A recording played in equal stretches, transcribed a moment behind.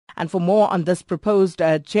And for more on this proposed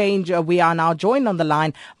change, we are now joined on the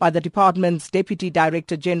line by the department's Deputy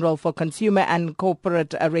Director General for Consumer and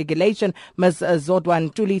Corporate Regulation, Ms.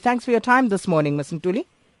 Zodwa Ntuli. Thanks for your time this morning, Ms. Ntuli.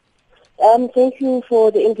 Thank you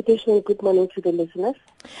for the invitation. Good morning to the listeners.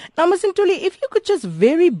 Now, Ms. Ntuli, if you could just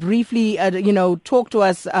very briefly, talk to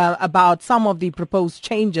us about some of the proposed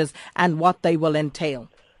changes and what they will entail.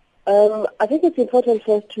 I think it's important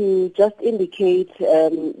for us to just indicate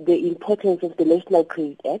the importance of the National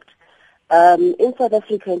Credit Act. In South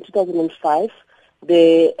Africa in 2005,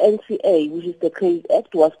 the NCA, which is the Credit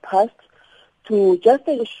Act, was passed to just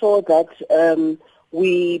ensure that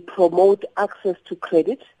we promote access to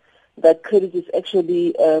credit, that credit is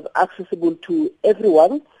actually accessible to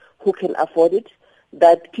everyone who can afford it,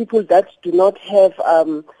 that people that do not have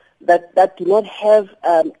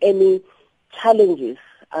any challenges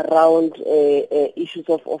around issues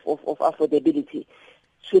of affordability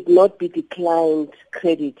should not be declined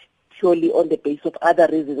credit purely on the basis of other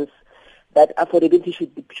reasons, that affordability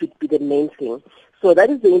should be the main thing. So that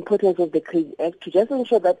is the importance of the Credit Act, to just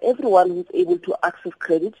ensure that everyone who is able to access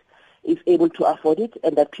credit is able to afford it,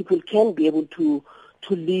 and that people can be able to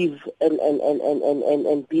live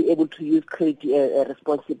and be able to use credit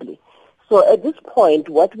responsibly. So at this point,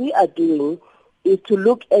 what we are doing is to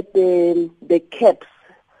look at the caps,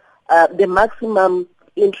 the maximum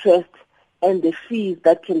interest and the fees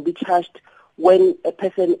that can be charged when a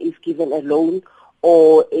person is given a loan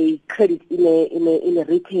or a credit in a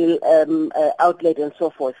retail outlet and so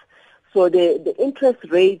forth. So the interest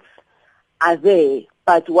rates are there,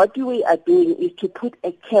 but what we are doing is to put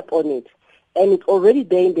a cap on it. And it's already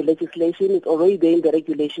there in the legislation, it's already there in the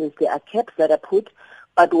regulations. There are caps that are put,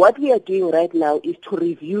 but what we are doing right now is to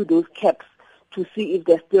review those caps to see if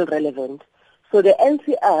they're still relevant. So the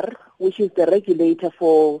NCR, which is the regulator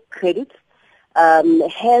for credit,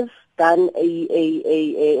 has done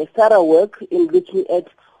a thorough work in looking at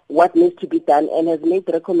what needs to be done and has made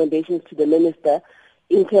recommendations to the minister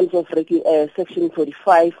in terms of Section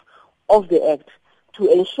 45 of the Act to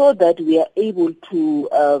ensure that we are able to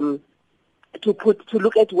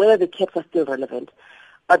look at whether the caps are still relevant.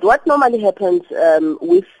 But what normally happens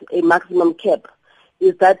with a maximum cap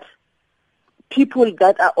is that people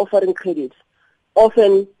that are offering credit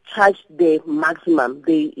often charge the maximum,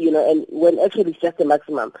 and when actually it's just the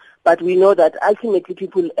maximum. But we know that ultimately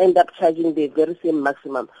people end up charging the very same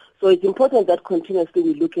maximum. So it's important that continuously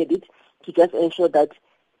we look at it to just ensure that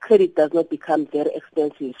credit does not become very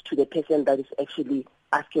expensive to the person that is actually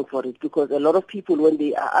asking for it. Because a lot of people, when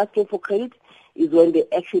they are asking for credit, is when they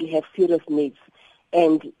actually have serious needs.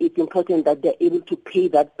 And it's important that they're able to pay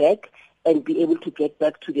that back and be able to get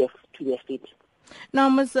back to their feet. Now,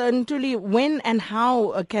 Ms. Ntuli, when and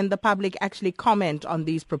how can the public actually comment on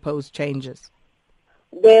these proposed changes?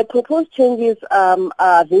 The proposed changes are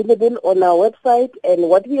available on our website, and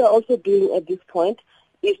what we are also doing at this point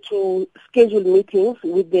is to schedule meetings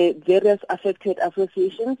with the various affected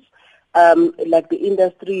associations, like the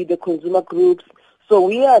industry, the consumer groups. So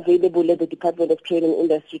we are available at the Department of Trade and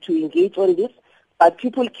Industry to engage on this, but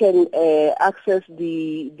people can access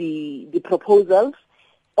the proposals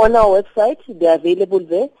on our website. They are available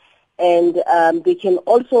there, and they can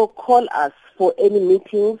also call us for any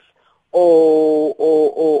meetings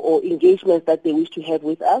or engagements that they wish to have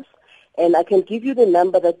with us. And I can give you the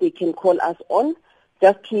number that they can call us on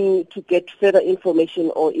just to get further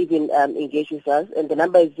information or even engage with us. And the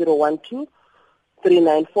number is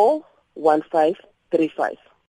 012-394-1535.